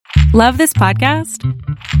Love this podcast?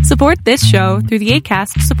 Support this show through the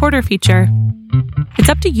Acast supporter feature. It's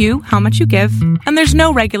up to you how much you give, and there's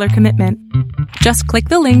no regular commitment. Just click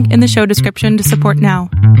the link in the show description to support now.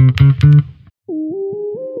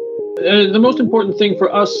 The most important thing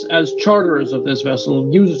for us as charterers of this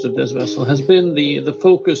vessel, users of this vessel, has been the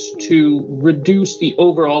focus to reduce the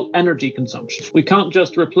overall energy consumption. We can't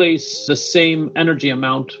just replace the same energy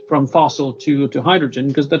amount from fossil to hydrogen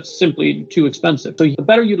because that's simply too expensive. So the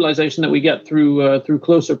better utilization that we get through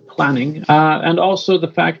closer planning, and also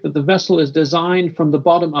the fact that the vessel is designed from the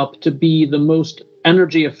bottom up to be the most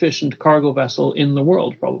energy efficient cargo vessel in the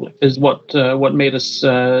world, probably, is what made us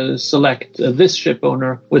select this ship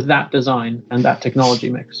owner with that design and that technology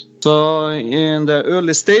mix. So in the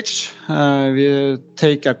early stage, we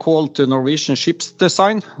take a call to Norwegian Ships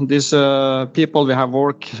Design. These people we have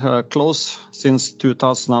worked close since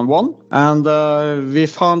 2001. And we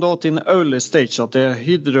found out in the early stage that the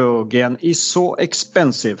hydrogen is so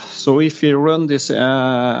expensive. So if we run this,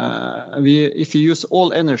 if we use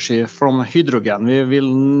all energy from hydrogen, we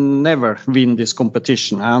will never win this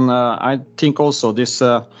competition. And I think also this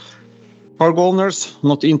cargo owners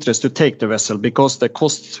not interested to take the vessel because the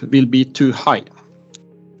cost will be too high.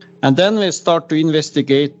 And then we start to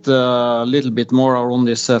investigate a little bit more around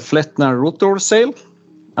this Flettner rotor sail.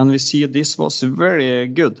 And we see this was very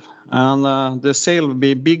good. And the sail will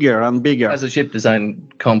be bigger and bigger. As a ship design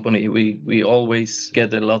company, we always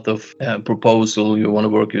get a lot of proposal. You want to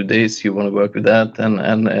work with this, you want to work with that.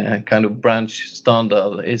 And kind of branch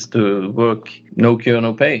standard is to work no cure,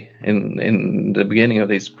 no pay in the beginning of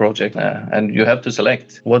this project. And you have to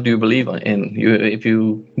select what do you believe in. If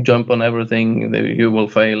you jump on everything, you will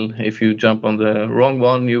fail. If you jump on the wrong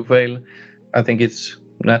one, you fail. I think it's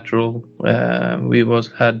natural. We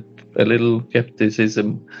had a little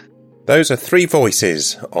skepticism. Those are three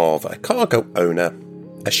voices of a cargo owner,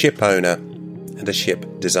 a ship owner, and a ship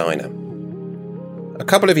designer. A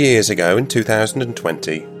couple of years ago, in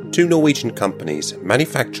 2020, two Norwegian companies,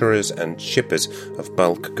 manufacturers and shippers of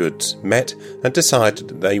bulk goods, met and decided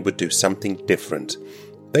that they would do something different.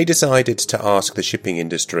 They decided to ask the shipping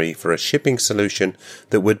industry for a shipping solution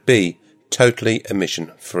that would be totally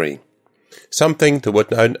emission-free. Something that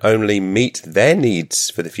would not only meet their needs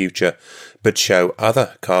for the future, but show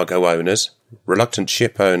other cargo owners, reluctant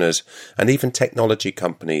ship owners, and even technology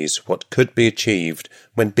companies what could be achieved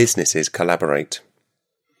when businesses collaborate.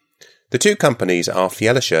 The two companies are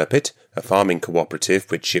Fjellikjøpet, a farming cooperative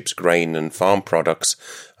which ships grain and farm products,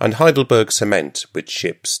 and Heidelberg Cement, which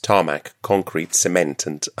ships tarmac, concrete, cement,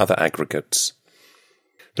 and other aggregates.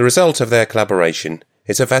 The result of their collaboration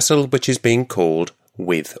is a vessel which is being called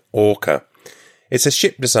With Orca. It's a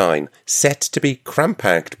ship design set to be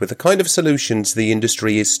cram-packed with the kind of solutions the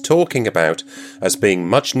industry is talking about as being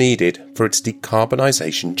much needed for its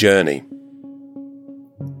decarbonisation journey.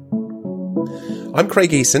 I'm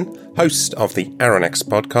Craig Eason, host of the Aronex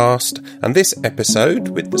podcast, and this episode,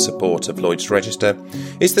 with the support of Lloyd's Register,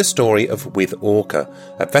 is the story of With Orca,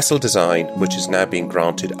 a vessel design which has now been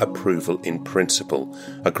granted approval in principle,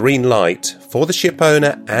 a green light for the ship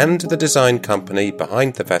owner and the design company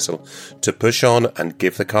behind the vessel to push on and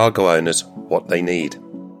give the cargo owners what they need.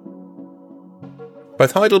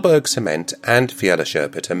 Both Heidelberg Cement and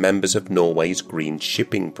Fjellikjøpet are members of Norway's Green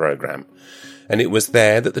Shipping Programme, and it was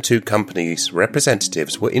there that the two companies'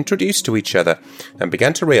 representatives were introduced to each other and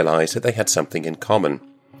began to realise that they had something in common.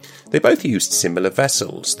 They both used similar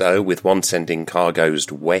vessels, though with one sending cargoes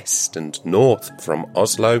west and north from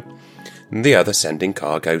Oslo, and the other sending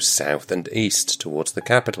cargoes south and east towards the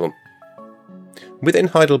capital. Within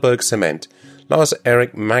Heidelberg Cement, Lars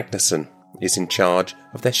Erik Magnusson is in charge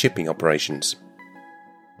of their shipping operations.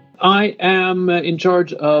 I am in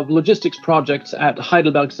charge of logistics projects at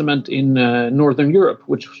Heidelberg Cement in Northern Europe,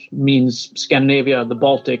 which means Scandinavia, the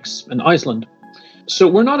Baltics, and Iceland. So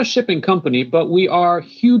we're not a shipping company, but we are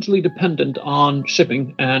hugely dependent on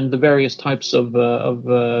shipping and the various types of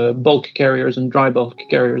bulk carriers and dry bulk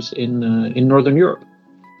carriers in Northern Europe.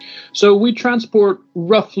 So we transport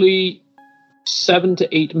roughly 7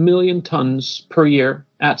 to 8 million tons per year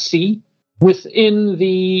at sea within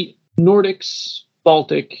the Nordics,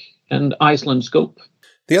 Baltic, and Iceland scope.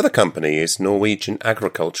 The other company is Norwegian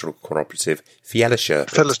agricultural cooperative Fjellikjøpet.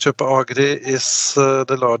 Fjellikjøpet Agri is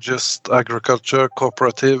the largest agriculture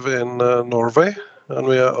cooperative in Norway, and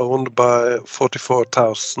we are owned by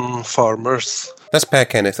 44,000 farmers. That's Per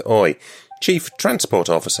Kenneth Oy, Chief Transport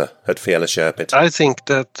Officer at Fjellikjøpet. I think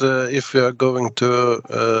that if we are going to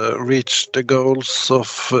reach the goals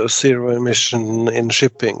of zero emission in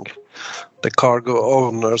shipping, the cargo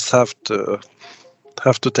owners have to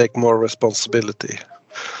take more responsibility.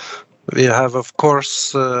 We have, of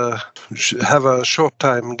course, have a short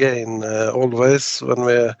time gain always when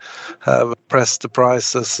we have pressed the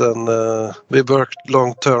prices, and we worked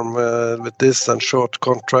long term with this and short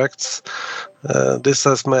contracts. This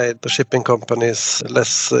has made the shipping companies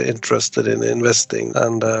less interested in investing,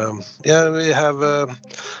 and we have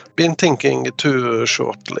been thinking too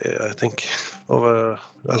shortly, I think, over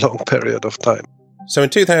a long period of time. So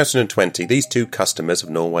in 2020, these two customers of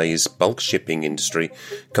Norway's bulk shipping industry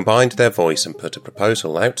combined their voice and put a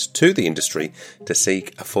proposal out to the industry to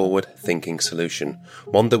seek a forward-thinking solution,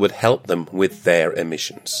 one that would help them with their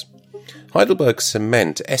emissions. Heidelberg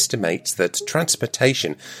Cement estimates that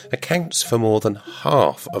transportation accounts for more than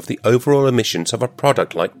half of the overall emissions of a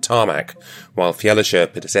product like tarmac, while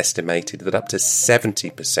Fjellikjøpet has estimated that up to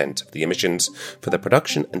 70% of the emissions for the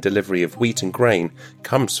production and delivery of wheat and grain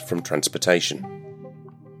comes from transportation.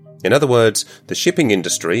 In other words, the shipping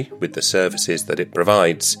industry, with the services that it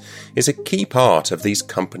provides, is a key part of these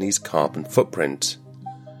companies' carbon footprint.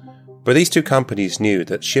 But these two companies knew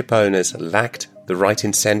that ship owners lacked the right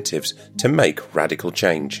incentives to make radical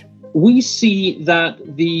change. We see that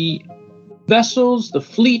the vessels, the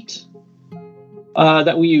fleet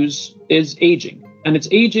that we use is aging. And it's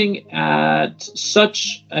aging at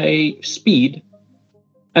such a speed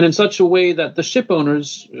and in such a way that the ship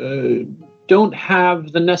owners don't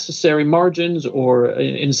have the necessary margins or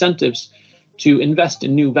incentives to invest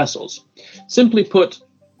in new vessels. Simply put,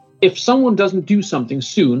 if someone doesn't do something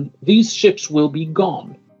soon, these ships will be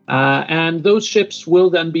gone. And those ships will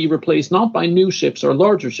then be replaced not by new ships or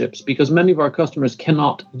larger ships, because many of our customers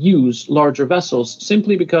cannot use larger vessels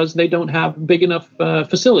simply because they don't have big enough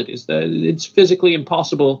facilities. It's physically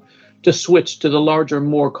impossible to switch to the larger,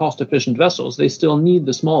 more cost-efficient vessels. They still need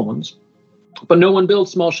the small ones. But no one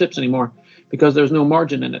builds small ships anymore because there's no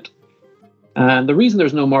margin in it. And the reason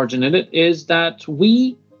there's no margin in it is that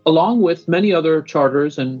we, along with many other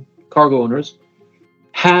charters and cargo owners,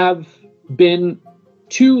 have been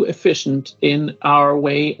too efficient in our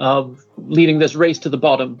way of leading this race to the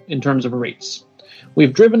bottom in terms of rates.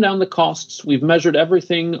 We've driven down the costs. We've measured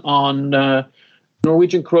everything on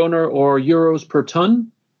Norwegian kroner or euros per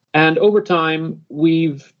ton. And over time,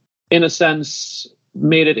 we've, in a sense,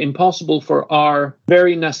 made it impossible for our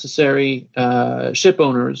very necessary ship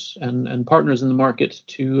owners and partners in the market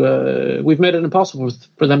to, we've made it impossible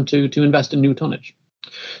for them to invest in new tonnage.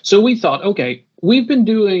 So we thought, okay, we've been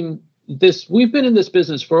in this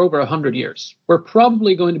business for over 100 years. We're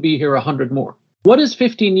probably going to be here 100 more. What is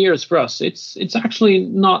 15 years for us? It's actually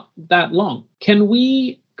not that long. Can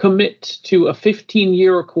we commit to a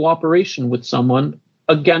 15-year cooperation with someone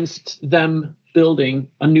against them building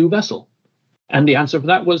a new vessel? And the answer for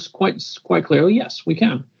that was quite clearly, yes, we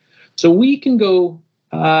can. So we can go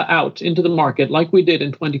out into the market like we did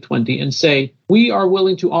in 2020 and say, we are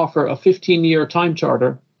willing to offer a 15-year time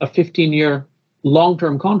charter, a 15-year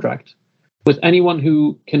long-term contract with anyone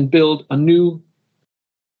who can build a new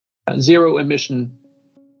zero-emission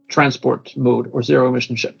transport mode or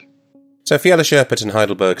zero-emission ship. So Fjellikjøpet and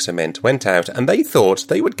Heidelberg Cement went out and they thought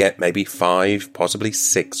they would get maybe 5, possibly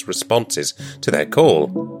 6 responses to their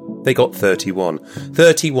call. They got 31.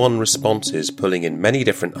 31 responses pulling in many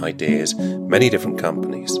different ideas, many different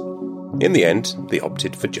companies. In the end, they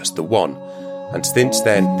opted for just the one. And since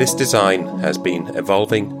then, this design has been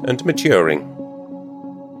evolving and maturing.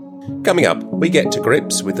 Coming up, we get to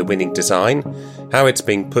grips with the winning design, how it's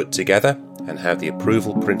being put together, and how the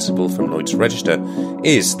approval principle from Lloyd's Register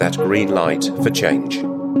is that green light for change.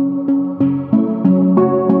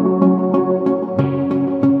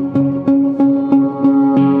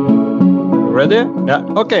 Ready? Yeah.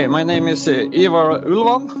 Okay, my name is Ivar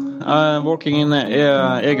Ulvan. I'm working in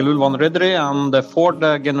Egil Ulvan Rederi. I'm the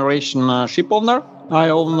 4th generation ship owner. I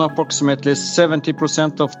own approximately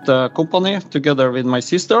 70% of the company together with my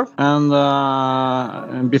sister.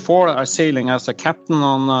 And before I sailing as a captain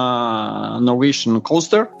on Norwegian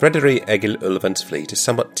coaster. Rederi Egil Ulvan's fleet is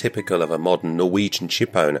somewhat typical of a modern Norwegian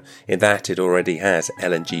ship owner in that it already has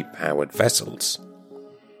LNG-powered vessels.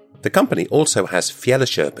 The company also has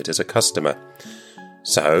Fjellikjøpet as a customer.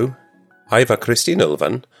 So, Ivar Kristin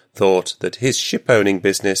Ulvan thought that his ship-owning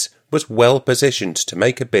business was well positioned to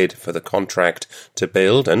make a bid for the contract to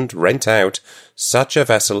build and rent out such a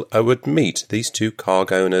vessel that would meet these two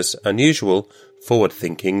cargo owners' unusual,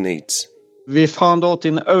 forward-thinking needs. We found out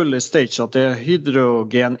in the early stage that the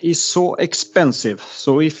hydrogen is so expensive.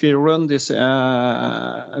 So if we run this,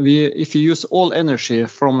 if you use all energy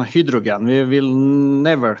from hydrogen, we will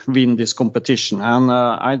never win this competition. And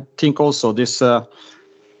I think also this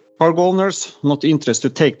cargo owners not interested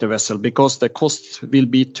to take the vessel because the cost will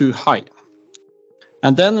be too high.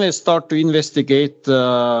 And then we start to investigate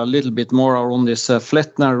a little bit more on this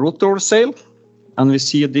Flettner rotor sail. And we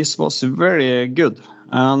see this was very good.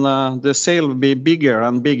 And the sail will be bigger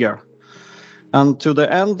and bigger. And to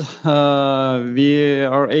the end, we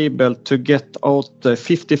are able to get out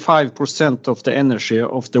 55% of the energy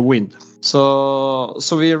of the wind. So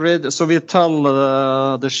we tell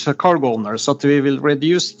the cargo owners that we will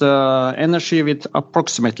reduce the energy with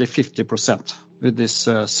approximately 50% with this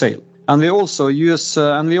sail. And we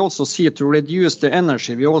also see to reduce the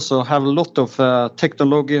energy. We also have a lot of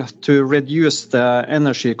technology to reduce the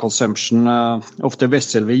energy consumption of the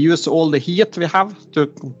vessel. We use all the heat we have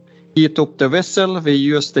to heat up the vessel. We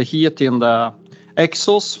use the heat in the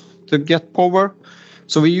exhaust to get power.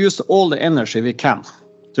 So we use all the energy we can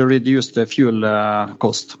to reduce the fuel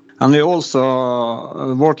cost. And we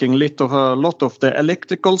also working a lot of the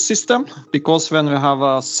electrical system, because when we have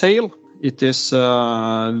a sail, it is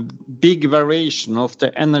a big variation of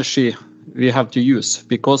the energy we have to use.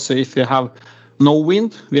 Because if we have no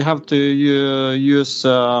wind, we have to use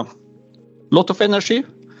a lot of energy.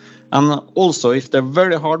 And also, if there's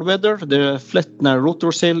very hard weather, the Flettner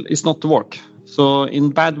rotor sail is not work. So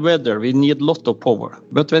in bad weather, we need a lot of power.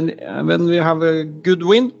 But when we have a good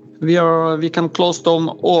wind, we can close down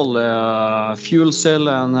all fuel cell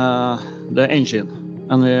and the engine.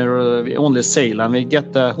 And we only sail, and we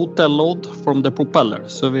get the hotel load from the propeller.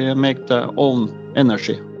 So we make the own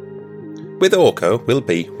energy. With Orco will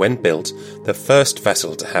be, when built, the first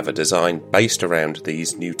vessel to have a design based around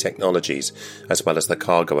these new technologies, as well as the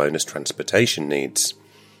cargo owner's transportation needs.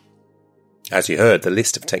 As you heard, the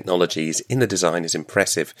list of technologies in the design is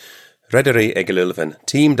impressive. Rederi Egil Ulven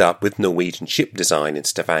teamed up with Norwegian Ship Design in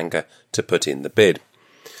Stavanger to put in the bid.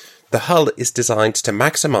 The hull is designed to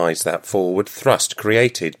maximise that forward thrust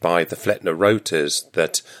created by the Flettner rotors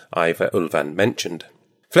that Ivar Ulven mentioned.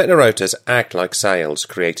 Flettner rotors act like sails,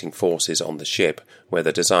 creating forces on the ship, where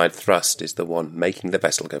the desired thrust is the one making the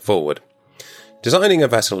vessel go forward. Designing a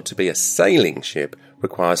vessel to be a sailing ship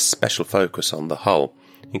requires special focus on the hull,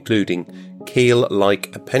 including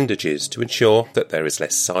keel-like appendages to ensure that there is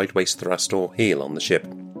less sideways thrust or heel on the ship.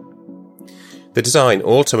 The design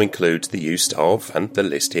also includes the use of, and the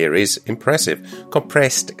list here is impressive,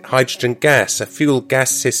 compressed hydrogen gas, a fuel gas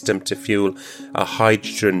system to fuel a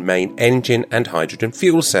hydrogen main engine and hydrogen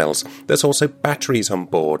fuel cells. There's also batteries on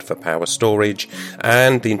board for power storage,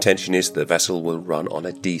 and the intention is the vessel will run on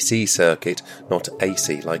a DC circuit, not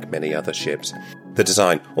AC like many other ships. The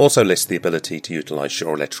design also lists the ability to utilise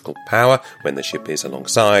shore electrical power when the ship is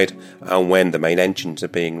alongside, and when the main engines are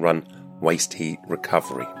being run, waste heat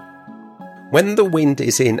recovery. When the wind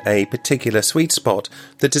is in a particular sweet spot,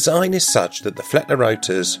 the design is such that the Flettner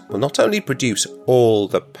rotors will not only produce all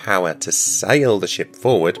the power to sail the ship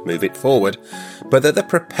forward, move it forward, but that the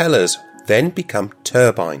propellers then become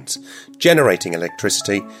turbines, generating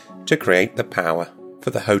electricity to create the power for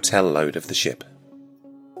the hotel load of the ship.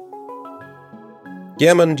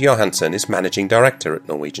 Gjermund Johansen is managing director at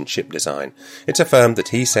Norwegian Ship Design. It's a firm that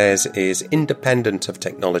he says is independent of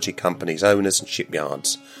technology companies, owners and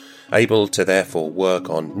shipyards, able to therefore work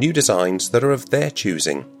on new designs that are of their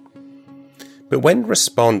choosing. But when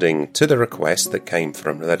responding to the request that came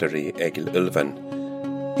from Rederi Egil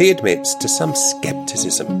Ulven, he admits to some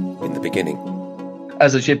scepticism in the beginning.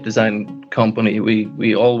 As a ship design company,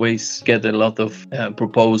 we always get a lot of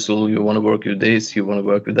proposal. You want to work with this, you want to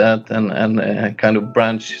work with that, and kind of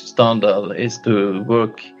branch standard is to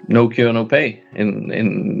work no cure, no pay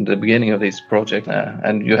in the beginning of this project.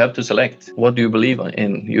 And you have to select what do you believe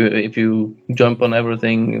in. If you jump on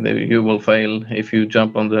everything, you will fail. If you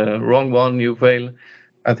jump on the wrong one, you fail.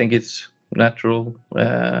 I think it's natural.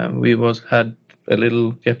 We had a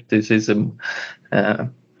little skepticism.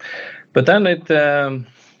 But then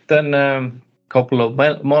couple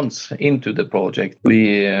of months into the project,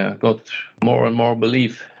 we got more and more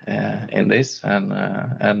belief in this,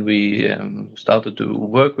 and we started to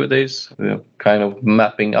work with this. We're kind of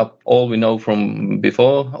mapping up all we know from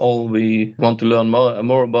before, all we want to learn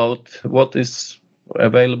more about, what is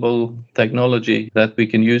available technology that we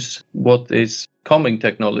can use, what is coming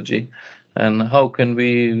technology, and how can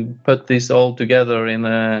we put this all together in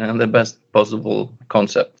the best possible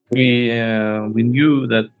concept. We knew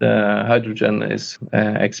that hydrogen is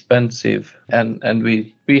expensive, and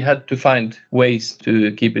we had to find ways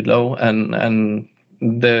to keep it low, and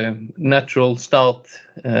the natural start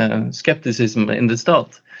skepticism in the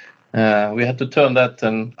start. We had to turn that,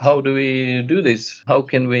 and how do we do this? How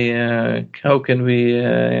can we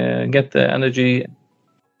get the energy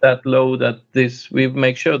that low that we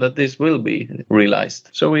make sure that this will be realized.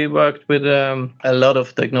 So we worked with a lot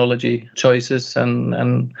of technology choices,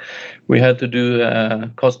 and we had to do a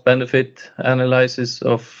cost-benefit analysis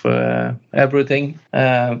of everything.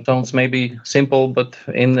 Sounds maybe simple, but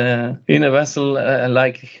in a vessel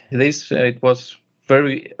like this, it was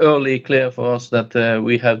very early clear for us that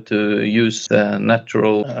we have to use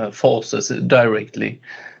natural forces directly.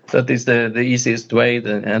 That is the easiest way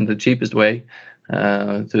and the cheapest way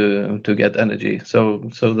to get energy. So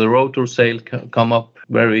the rotor sail come up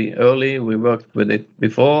very early. We worked with it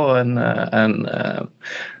before and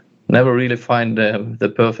never really find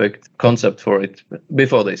the perfect concept for it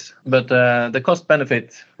before this. But the cost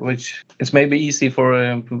benefit, which is maybe easy for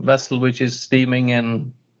a vessel which is steaming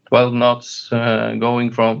in 12 knots,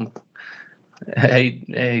 going from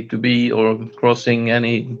A to B or crossing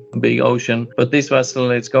any big ocean. But this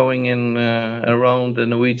vessel is going in around the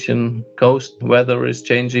Norwegian coast. Weather is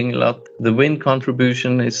changing a lot. The wind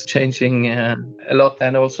contribution is changing a lot,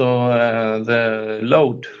 and also the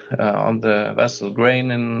load on the vessel.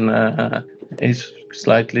 Grain is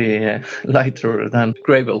slightly lighter than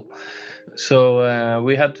gravel. So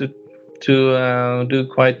we had to do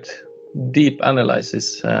quite deep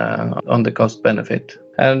analysis on the cost benefit.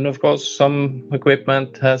 And of course, some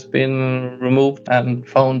equipment has been removed and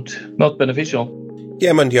found not beneficial.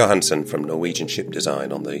 Gjermund Johansen from Norwegian Ship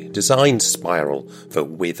Design on the design spiral for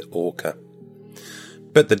With Orca.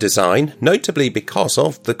 But the design, notably because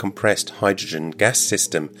of the compressed hydrogen gas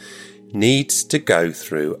system, needs to go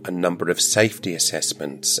through a number of safety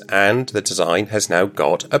assessments, and the design has now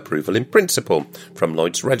got approval in principle from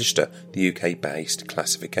Lloyd's Register, the UK-based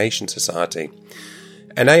classification society.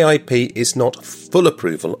 An AIP is not full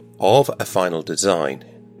approval of a final design.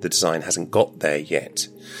 The design hasn't got there yet.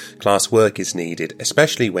 Class work is needed,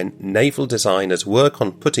 especially when naval designers work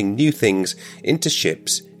on putting new things into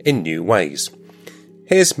ships in new ways.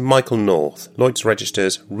 Here's Michael North, Lloyd's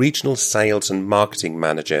Register's Regional Sales and Marketing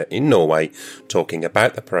Manager in Norway, talking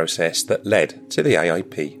about the process that led to the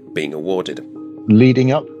AIP being awarded.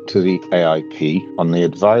 Leading up to the AIP, on the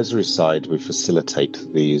advisory side, we facilitate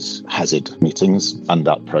these hazard meetings and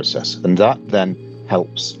that process. And that then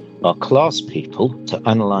helps our class people to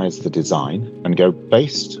analyse the design and go,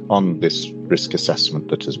 based on this risk assessment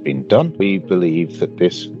that has been done, we believe that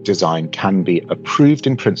this design can be approved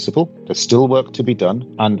in principle. There's still work to be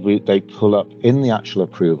done, and they pull up in the actual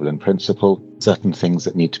approval in principle certain things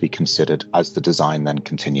that need to be considered as the design then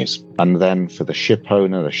continues. And then for the ship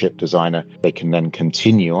owner, the ship designer, they can then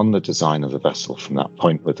continue on the design of the vessel from that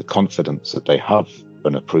point with the confidence that they have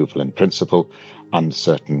an approval in principle and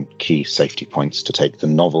certain key safety points to take the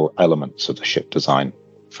novel elements of the ship design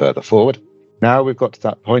further forward. Now we've got to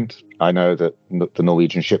that point. I know that the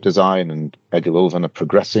Norwegian Ship Design and Egil Ulven are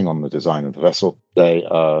progressing on the design of the vessel. They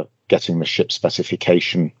are getting the ship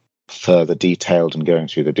specification further detailed and going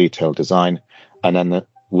through the detailed design. And then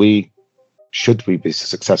should we be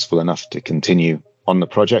successful enough to continue on the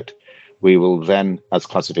project, we will then, as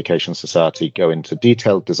Classification Society, go into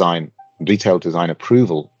detailed design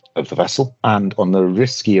approval of the vessel. And on the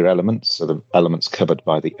riskier elements, so the elements covered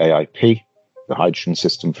by the AIP, the hydrogen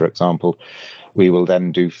system, for example, we will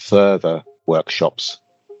then do further workshops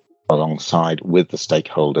alongside with the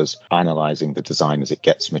stakeholders, analysing the design as it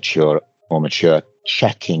gets more mature,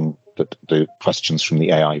 checking that the questions from the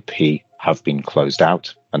AIP have been closed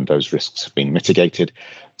out and those risks have been mitigated,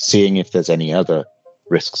 seeing if there's any other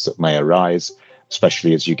risks that may arise,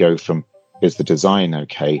 especially as you go from, is the design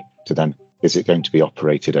okay, to then, is it going to be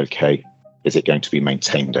operated okay? Is it going to be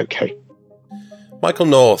maintained okay? Michael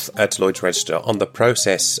North at Lloyd's Register on the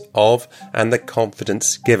process of and the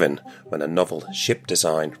confidence given when a novel ship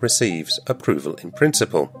design receives approval in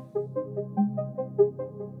principle.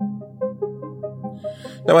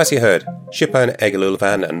 Now, as you heard, shipowner Egil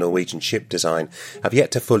Ulven and Norwegian Ship Design have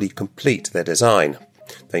yet to fully complete their design.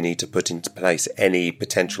 They need to put into place any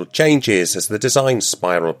potential changes as the design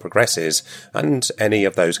spiral progresses and any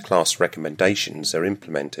of those class recommendations are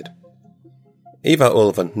implemented. Eva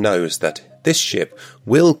Ulven knows that this ship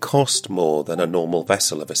will cost more than a normal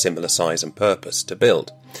vessel of a similar size and purpose to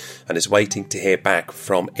build, and is waiting to hear back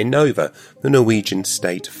from Enova, the Norwegian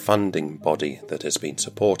state funding body that has been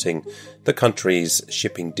supporting the country's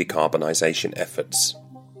shipping decarbonisation efforts.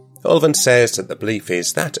 Ulven says that the belief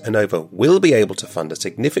is that Enova will be able to fund a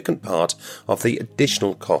significant part of the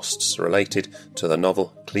additional costs related to the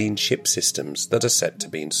novel clean ship systems that are set to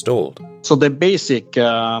be installed. So the basic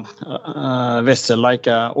vessel, like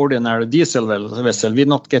an ordinary diesel vessel, we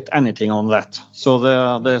not get anything on that. So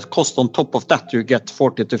the cost on top of that, you get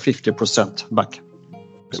 40 to 50% back.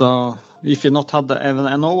 So if you not had the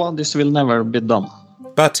Enova, this will never be done.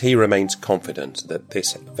 But he remains confident that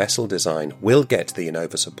this vessel design will get the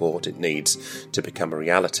Enova support it needs to become a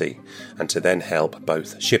reality, and to then help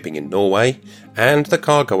both shipping in Norway and the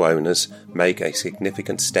cargo owners make a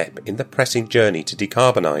significant step in the pressing journey to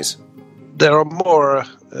decarbonise. There are more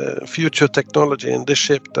future technology in this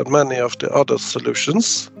ship than many of the other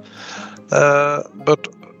solutions, but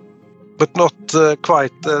not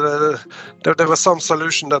quite. There was some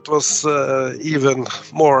solution that was even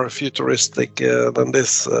more futuristic than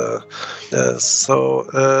this.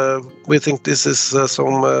 So we think this is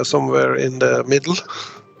somewhere in the middle.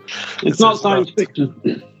 It's not science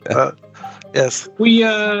fiction. Yes. We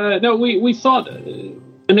thought,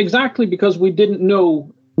 and exactly because we didn't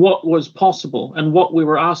know what was possible and what we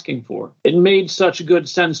were asking for, it made such good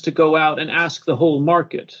sense to go out and ask the whole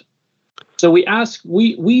market. So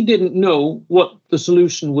we didn't know what the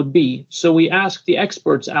solution would be. So we asked the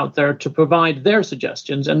experts out there to provide their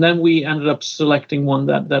suggestions, and then we ended up selecting one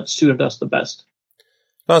that suited us the best.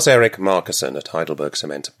 Lars-Erik Markussen at Heidelberg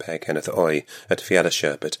Cement and Per Kenneth Oy at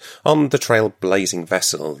Fjelleskjøpet on the trailblazing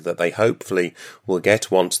vessel that they hopefully will get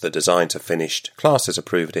once the designs are finished, class has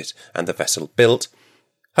approved it, and the vessel built,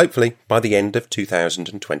 hopefully by the end of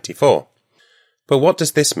 2024. But what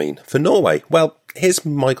does this mean for Norway? Well, here's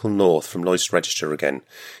Michael North from Lloyd's Register again.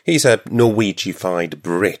 He's a Norwegified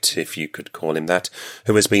Brit, if you could call him that,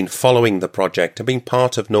 who has been following the project and been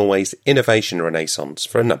part of Norway's innovation renaissance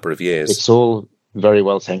for a number of years. It's all very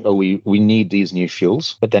well saying, we need these new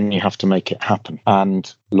fuels, but then you have to make it happen.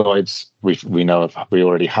 And Lloyd's, we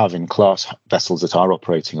already have in class vessels that are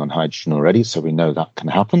operating on hydrogen already, so we know that can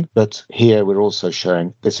happen. But here we're also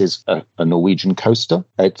showing this is a Norwegian coaster.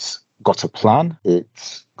 It's got a plan.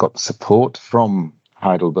 It's got support from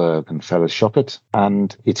Heidelberg and Fjelleskjøpet,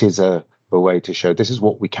 and it is a way to show this is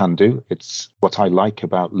what we can do. It's what I like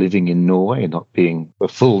about living in Norway and not being a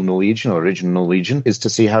full Norwegian or original Norwegian, is to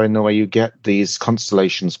see how in Norway you get these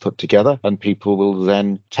constellations put together and people will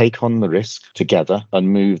then take on the risk together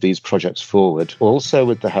and move these projects forward. Also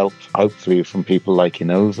with the help, hopefully, from people like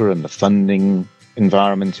Enova and the funding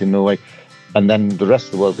environment in Norway. And then the rest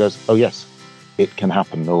of the world goes, oh yes, it can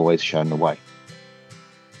happen. Norway's shown the way.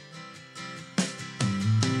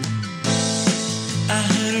 I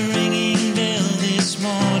heard a ringing bell this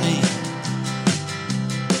morning,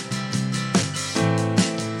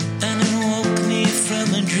 and it woke me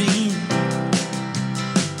from a dream.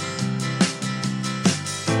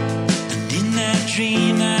 And in that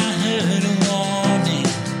dream I heard a warning,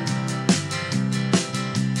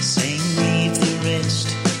 saying leave the rest,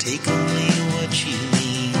 take only what you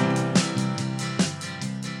need.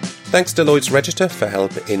 Thanks to Lloyd's Register for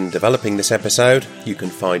help in developing this episode. You can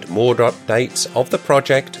find more updates of the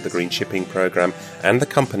project, the Green Shipping Programme, and the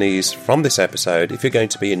companies from this episode if you're going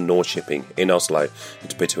to be in Nordshipping in Oslo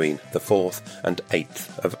between the 4th and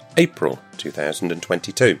 8th of April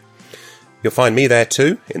 2022. You'll find me there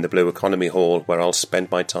too, in the Blue Economy Hall, where I'll spend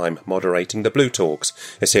my time moderating the Blue Talks,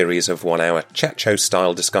 a series of 1-hour chat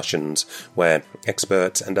show-style discussions where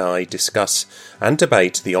experts and I discuss and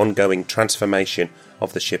debate the ongoing transformation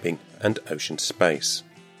of the shipping and ocean space.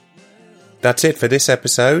 That's it for this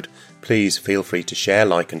episode. Please feel free to share,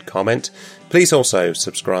 like and comment. Please also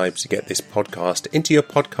subscribe to get this podcast into your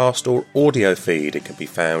podcast or audio feed. It can be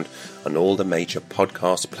found on all the major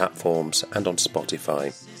podcast platforms and on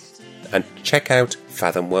Spotify. And check out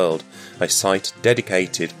Fathom World, a site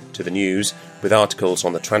dedicated to the news with articles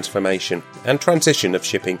on the transformation and transition of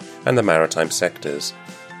shipping and the maritime sectors.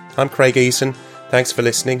 I'm Craig Eason. Thanks for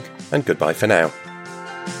listening and goodbye for now.